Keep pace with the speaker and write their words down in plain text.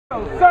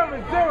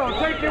7-0,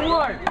 taking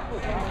one.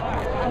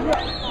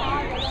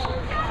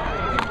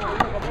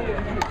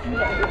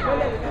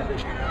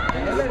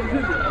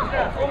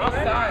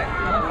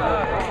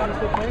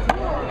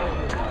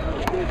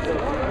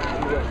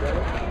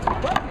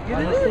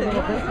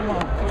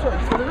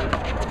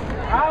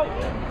 Out.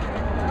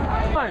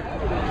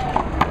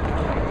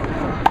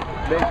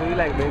 Babe, who you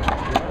like, babe?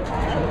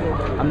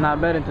 I'm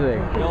not betting today.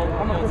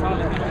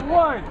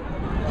 One.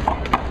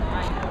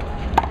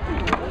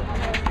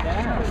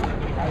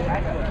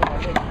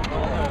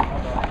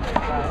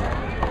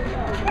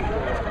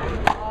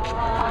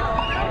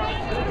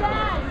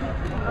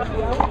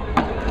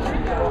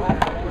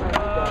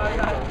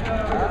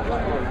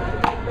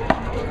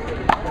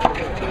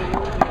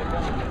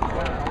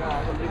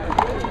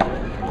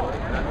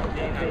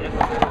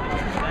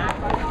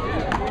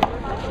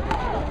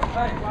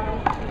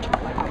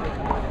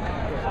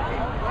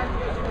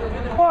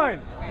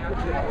 One.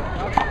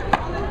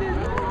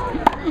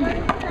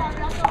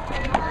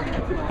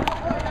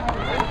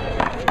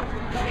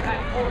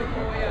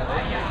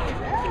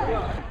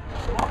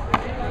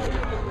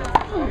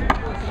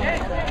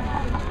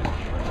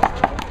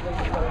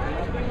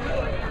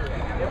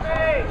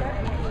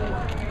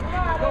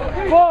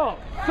 Ball,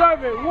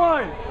 serve it,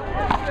 one.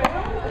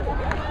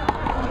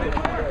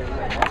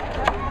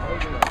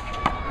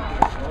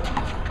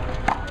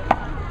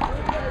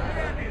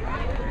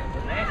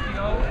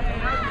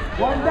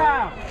 One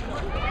down.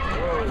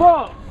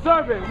 Ball,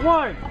 serve it,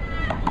 one.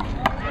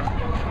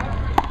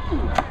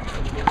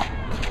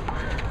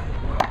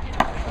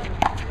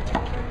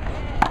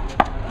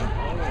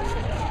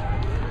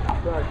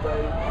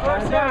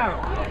 First down.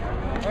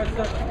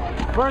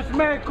 First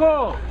man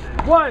call.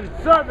 One,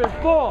 serve it,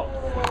 four.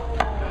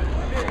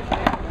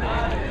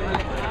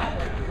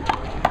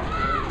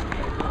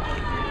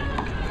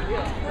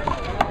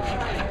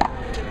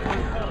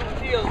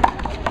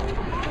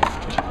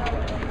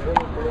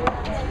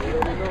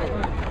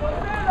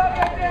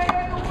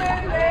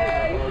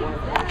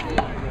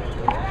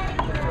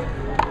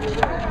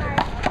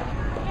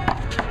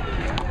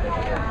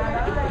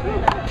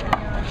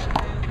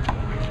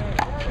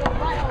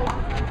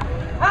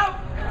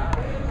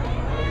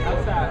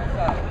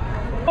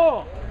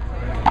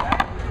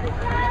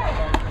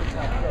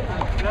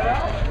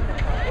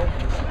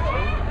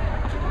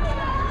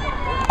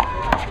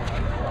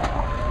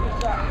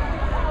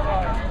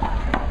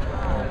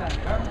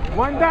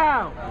 One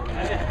down.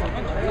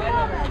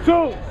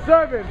 Two,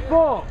 serving,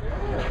 four.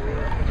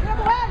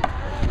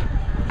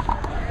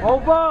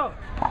 Over.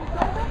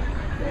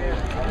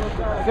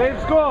 Same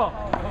score.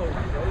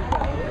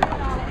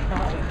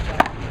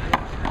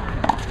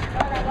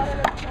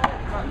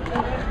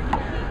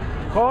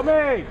 Call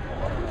me.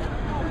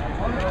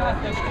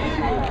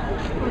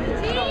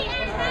 T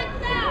and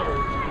Hector.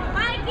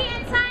 Mikey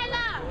and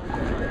Tyler.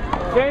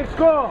 Same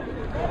score.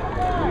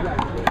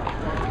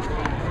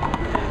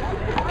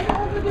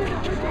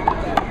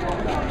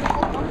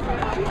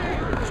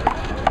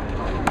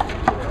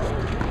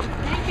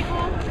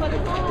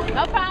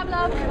 No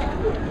problem.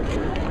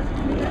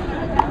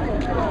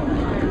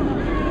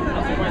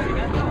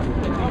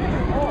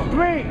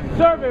 Three,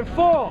 serving,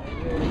 four.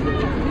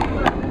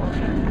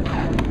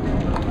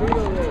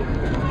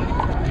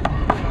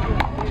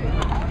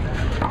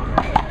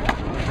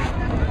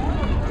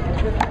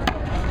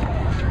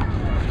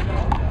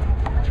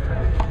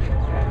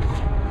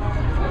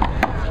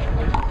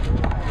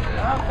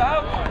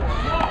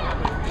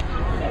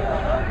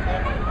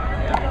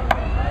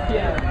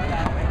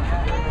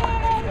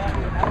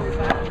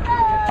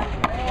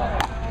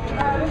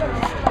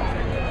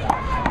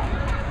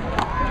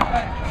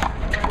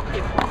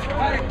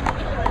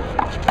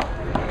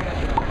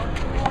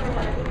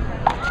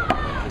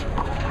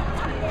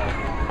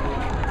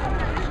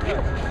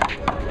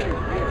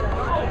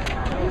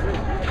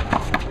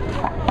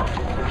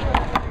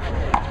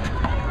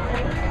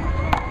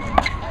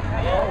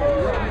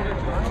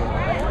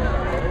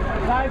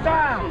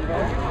 Down.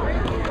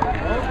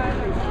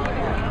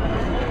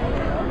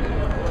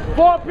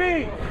 4P.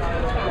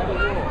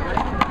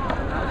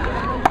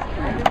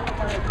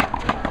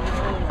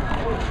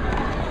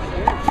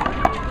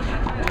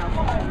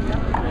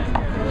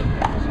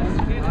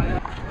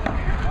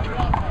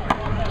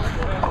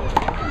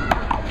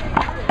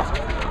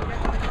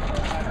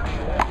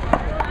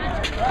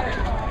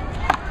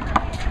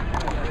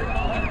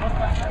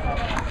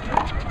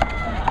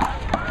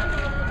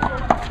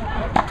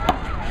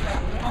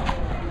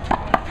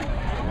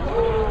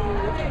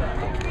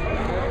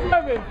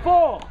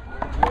 Four.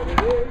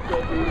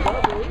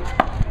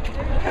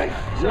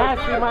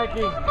 Nasty,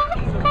 Mikey.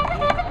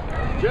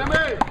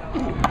 Jimmy,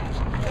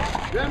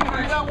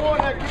 you got one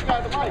that kick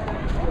out the mic.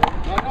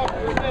 No,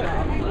 right there.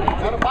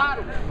 At the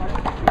bottom.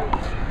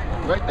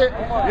 Right there.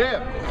 Yeah.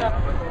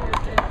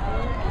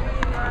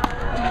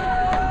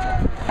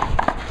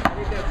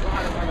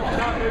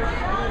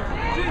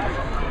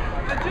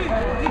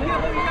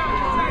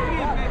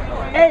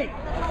 Eight,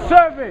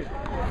 serving,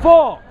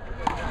 four.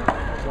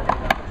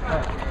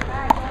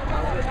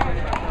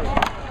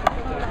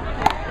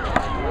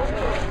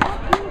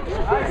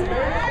 Nice.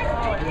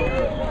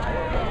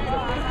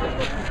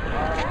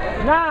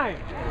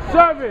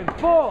 serving,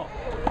 4.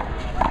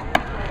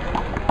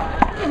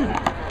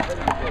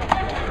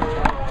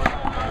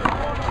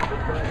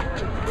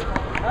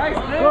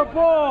 Good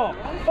ball.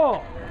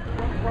 4.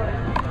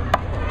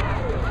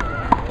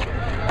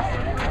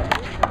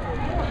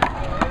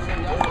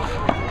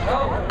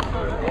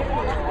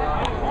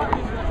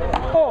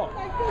 4.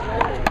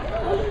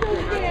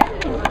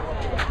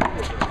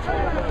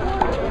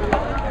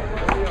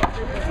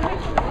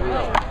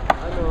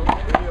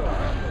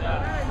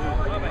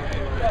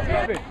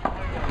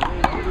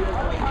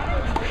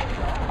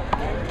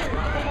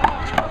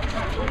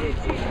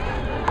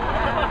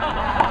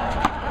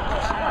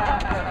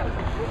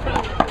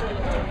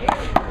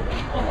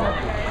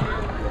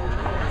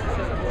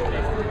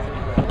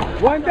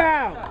 1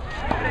 down.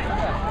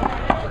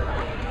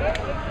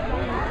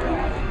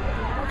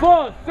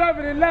 4,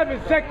 7,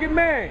 11, second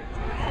man.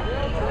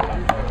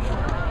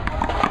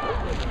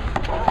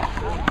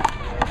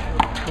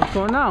 What's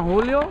going on,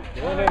 Julio?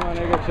 Chilling, my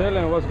nigga,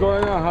 chilling. What's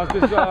going on? How's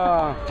this?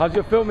 How's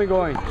your filming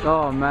going?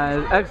 Oh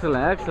man,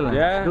 excellent, excellent.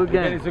 Yeah, good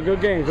you're game. getting some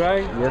good games,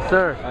 right? Yes,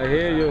 sir. I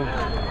hear you.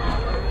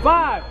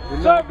 5, We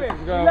know 7, this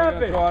is going to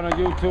 11. go on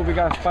YouTube. We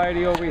got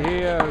Spidey over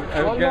here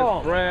One against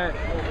more. Brett.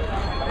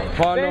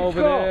 Partner Same over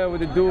score. there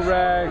with the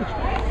do-rag.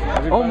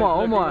 Everybody's Omar,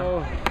 looking Omar.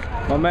 over.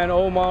 My man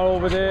Omar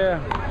over there.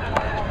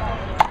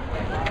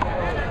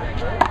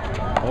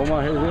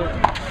 Omar, here's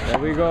it. There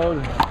we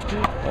go.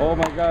 Oh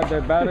my God,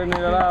 they're battling it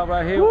out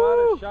right here. Woo.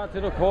 What a shot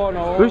to the corner.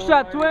 Oh, Good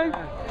shot, my twin.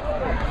 God.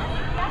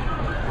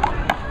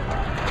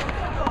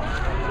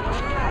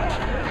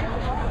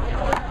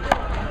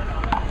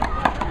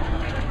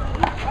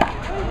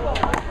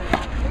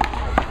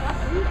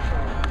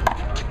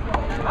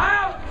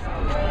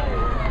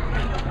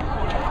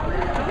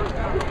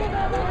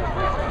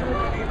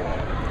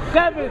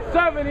 Seven,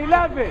 7,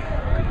 11.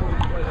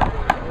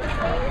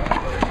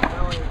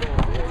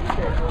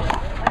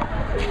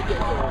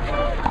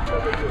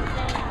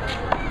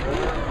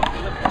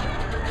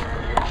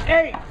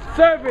 Eight,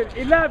 7,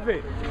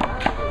 11.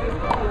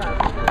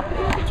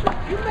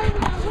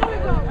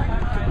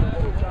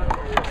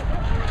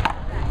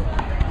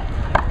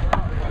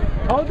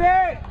 Hold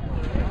it.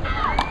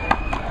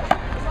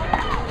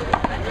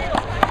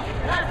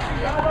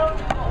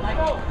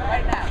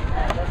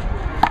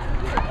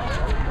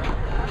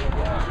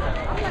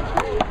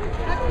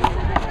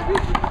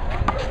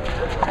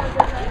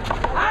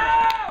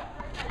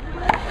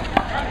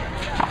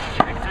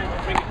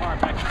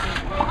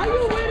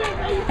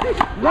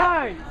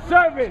 Nine,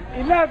 7,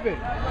 11.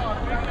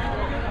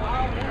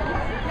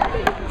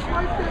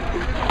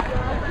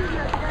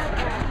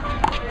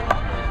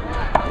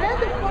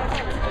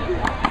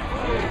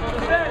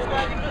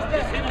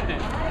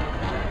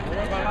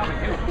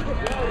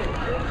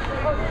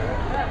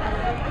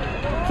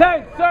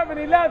 Ten, 7,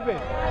 11.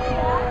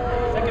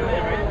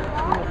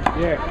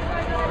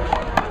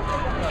 Yeah.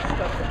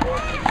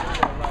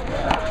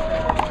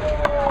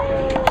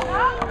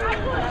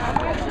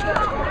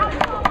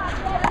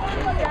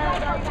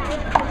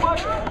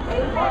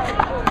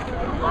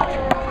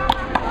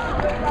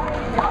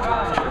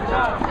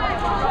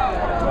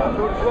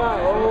 Good try,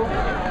 oh.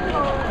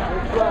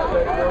 Good try,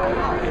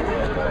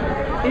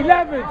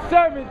 11,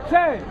 7,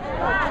 10.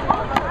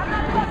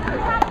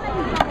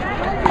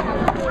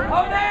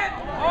 Hold it!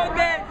 Hold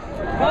it!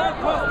 Ball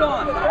crossed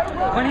on.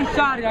 When he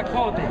shot it, I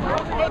called it.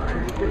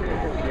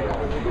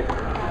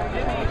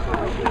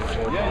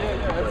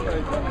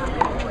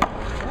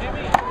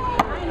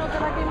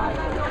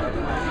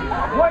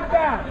 One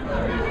down.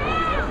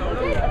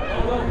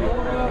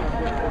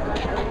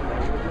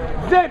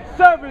 Zip,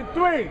 7,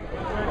 3.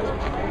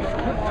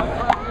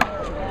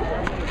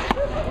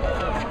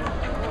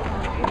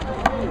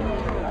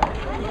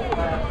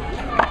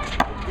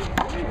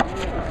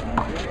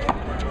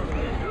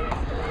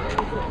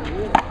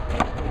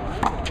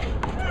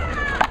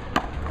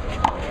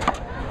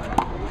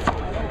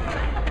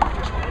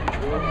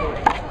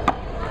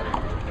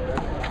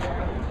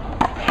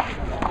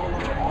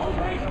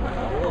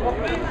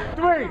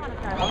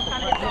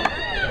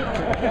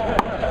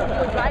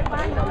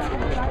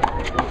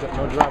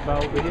 No drop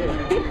out over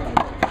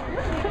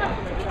here.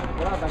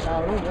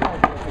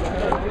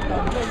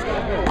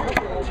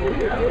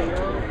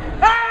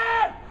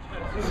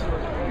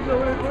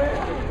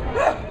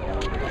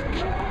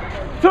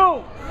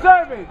 Two,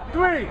 7,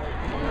 3.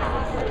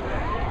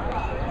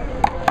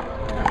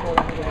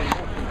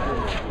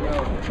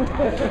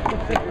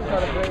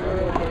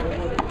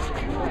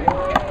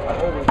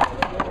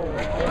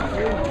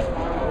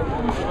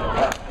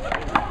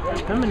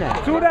 Come in there.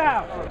 2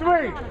 down,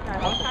 3.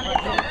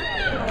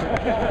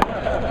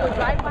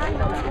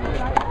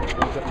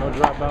 No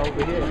drop out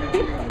over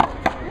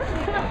here.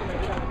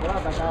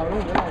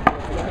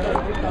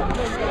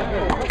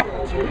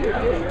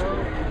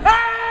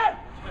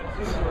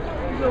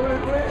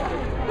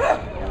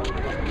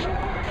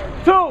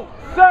 Two,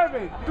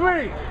 7,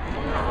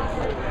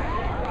 3.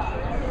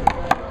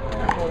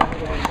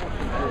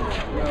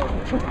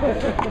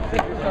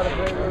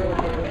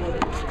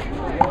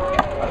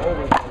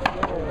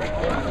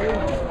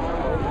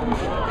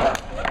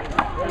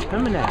 Come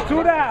Remember that.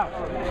 2 down.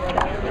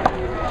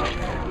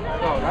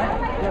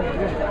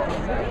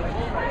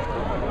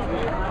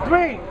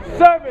 Three,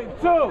 7,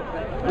 2.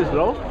 This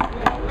low?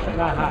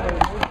 Not high.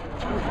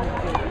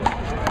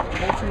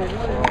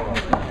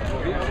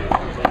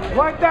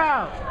 1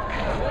 down.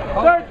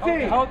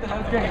 13.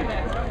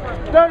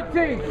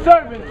 13,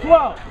 serving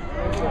 12.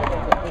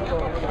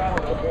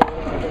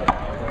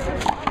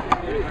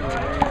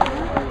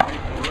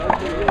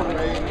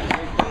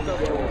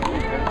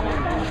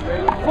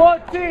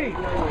 14,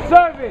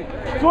 serving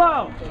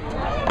 12.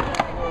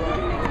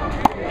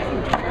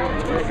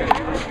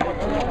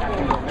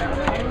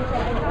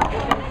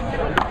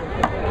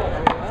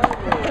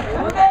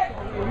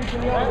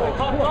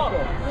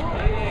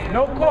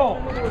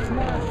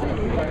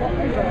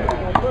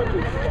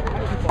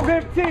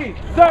 15,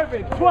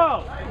 serving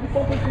 12.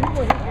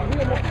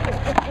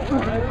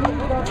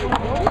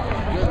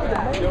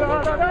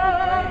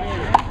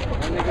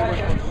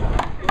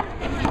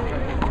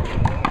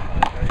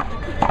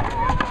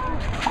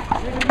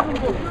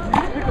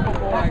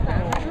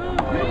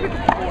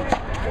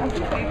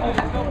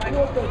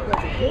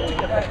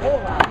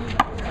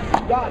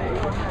 Got it.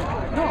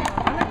 No,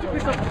 I like to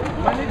pick up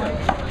my nigga,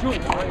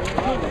 June. I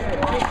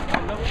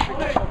love to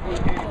pick up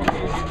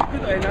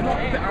and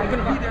I'm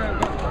gonna be there,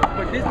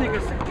 but this nigga,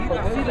 I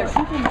see like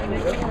Superman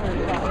nigga.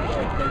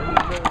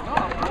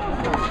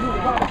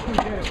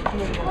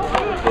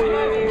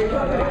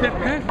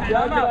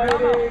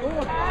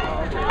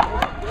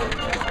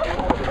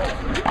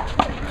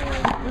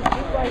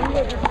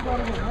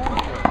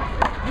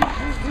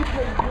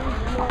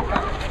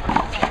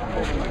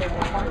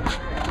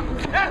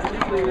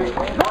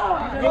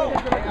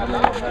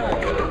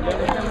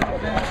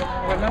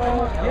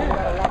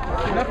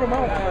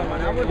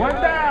 One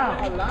down.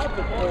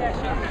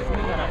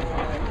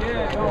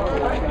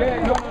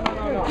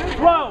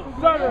 12,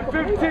 7,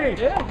 15.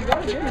 Yeah, you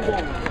gotta get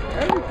it.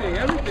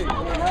 Everything.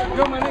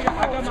 Yo, my nigga, I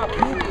got my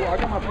pupil.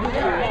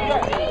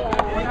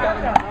 He got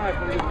it high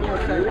from the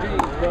 417,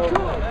 bro.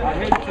 I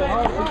hate it so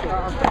hard.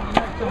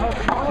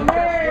 I'm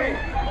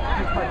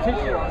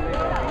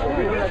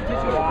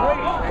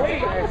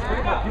thinking to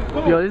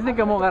her. Yo, this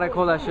nigga Mo gotta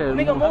call that shit. Yo,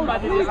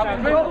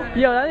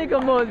 that nigga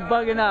Mo is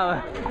bugging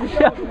out.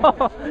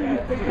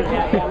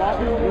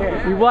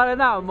 You want it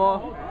now,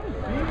 Mo?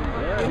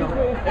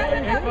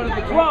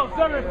 12,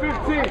 7, 15.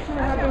 See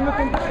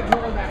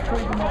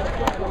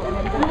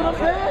what I'm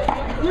saying?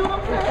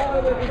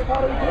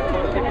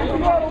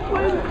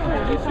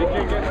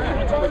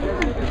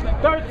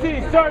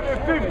 13, serving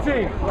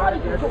 15.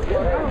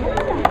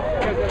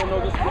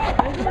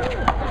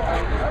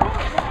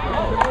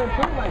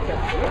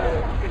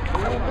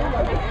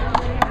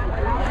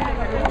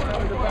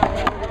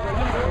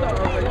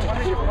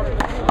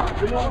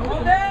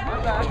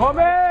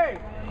 Homie!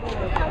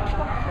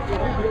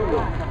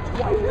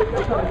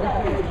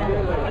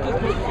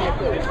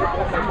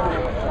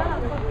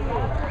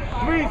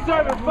 3,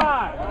 7, 5.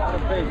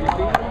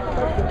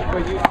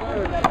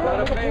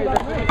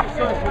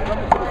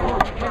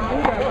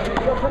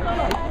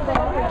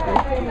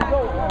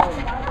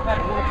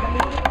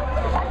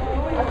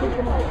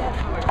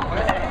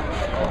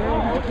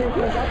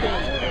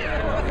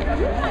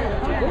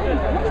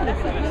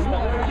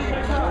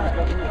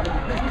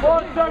 Four,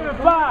 7,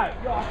 5.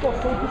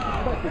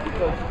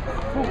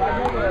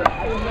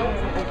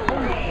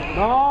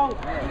 No.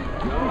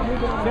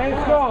 Same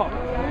score.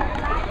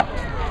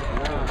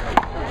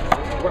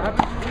 What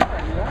happened?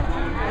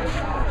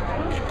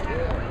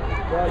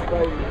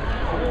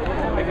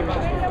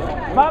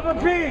 Papa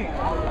P.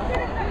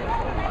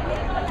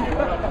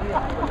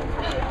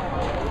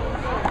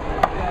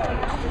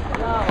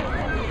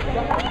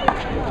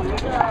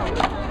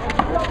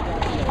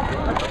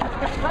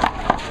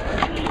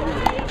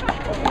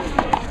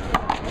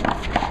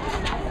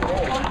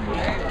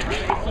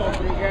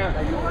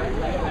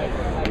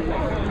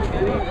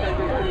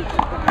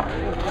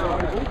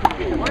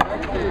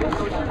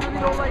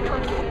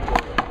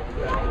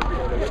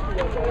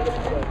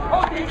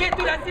 Oh, he can't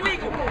do that. That's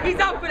illegal. He's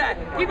out for that.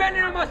 He ran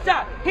into my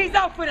shot. He's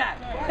out for that.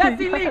 That's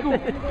illegal.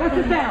 That's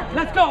it down.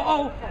 Let's go.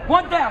 Oh,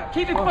 1 down.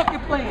 Keep it fucking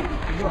playing.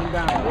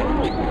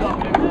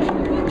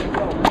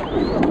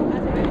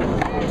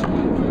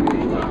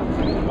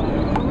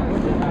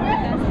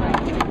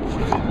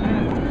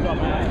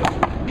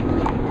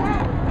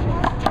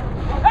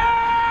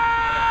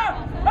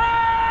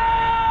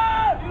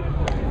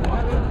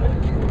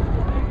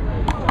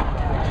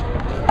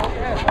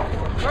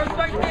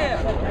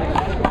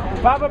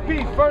 Papa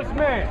P, first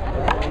man.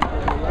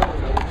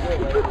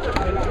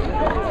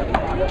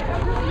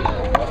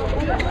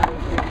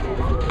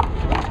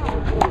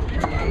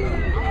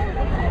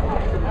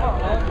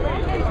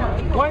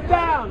 One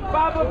down,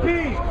 Papa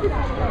P.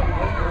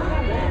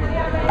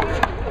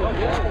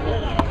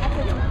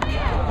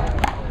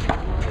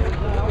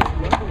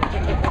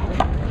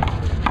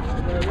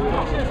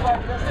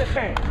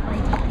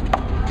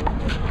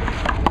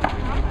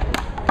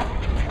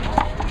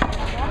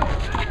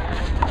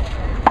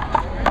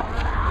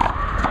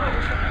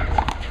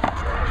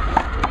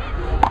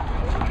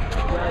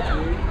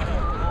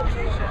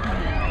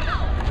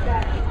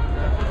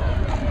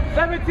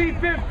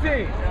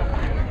 17-15.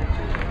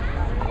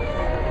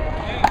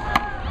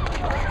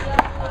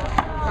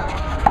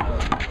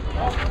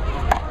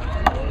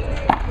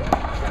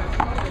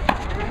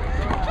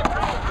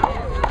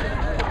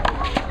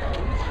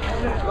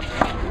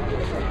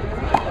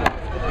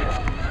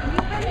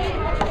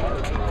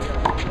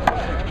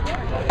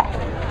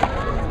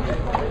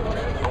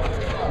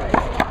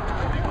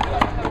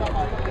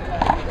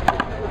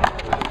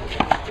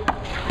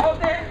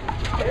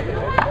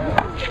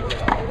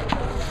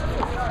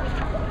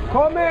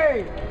 Come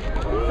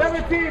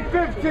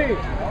 17-15.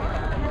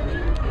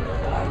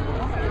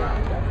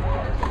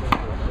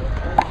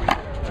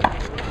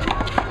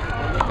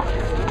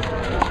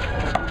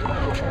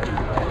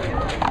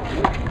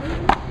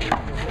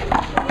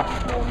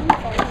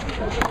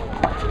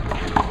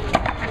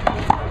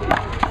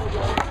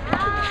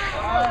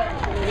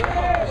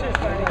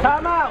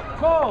 Time out,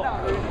 call.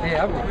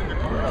 Yeah,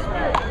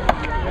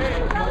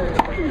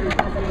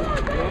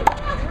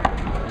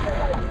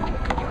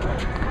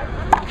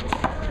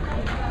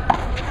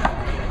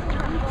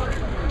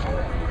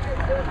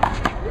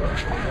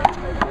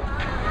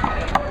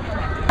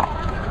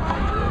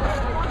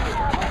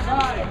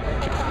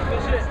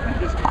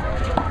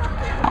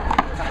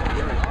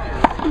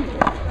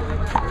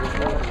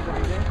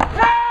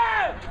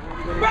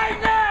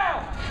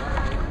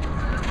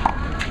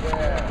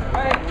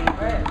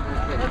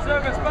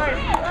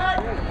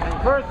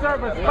 First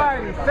service,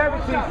 Spidey.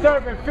 17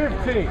 serving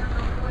 15.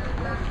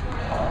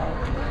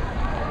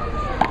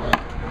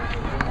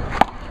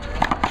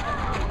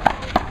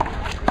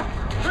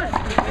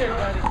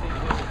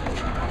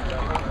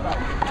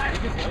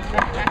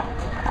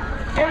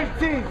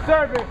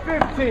 Serving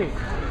 15.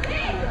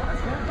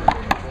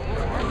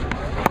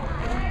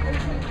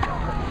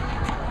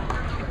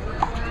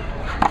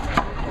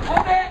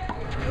 Hold it.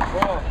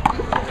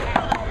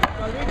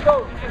 Go.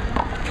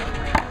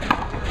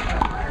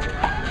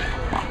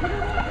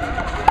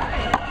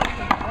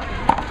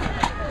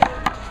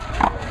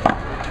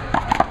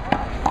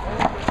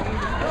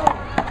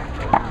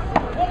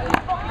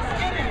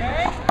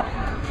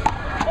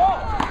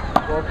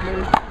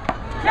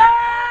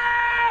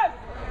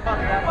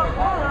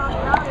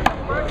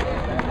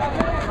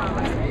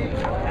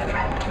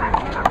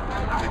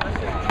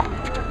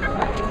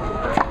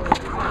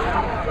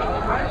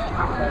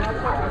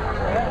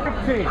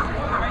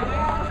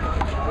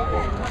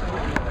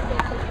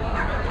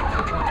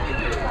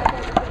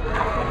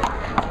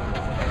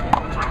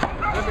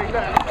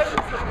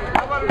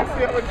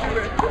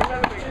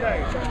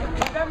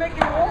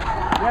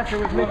 Yes, it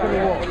was making me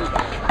walk.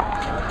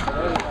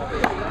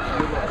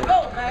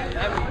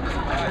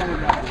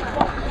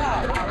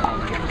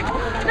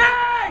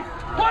 Nice!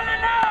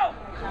 1-0!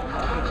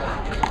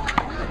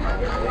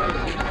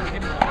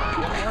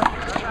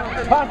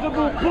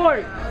 Possible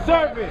point.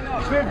 Serving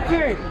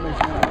 15.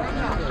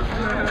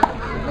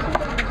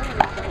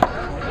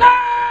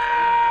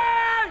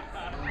 Nice!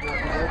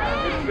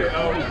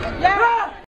 Yeah!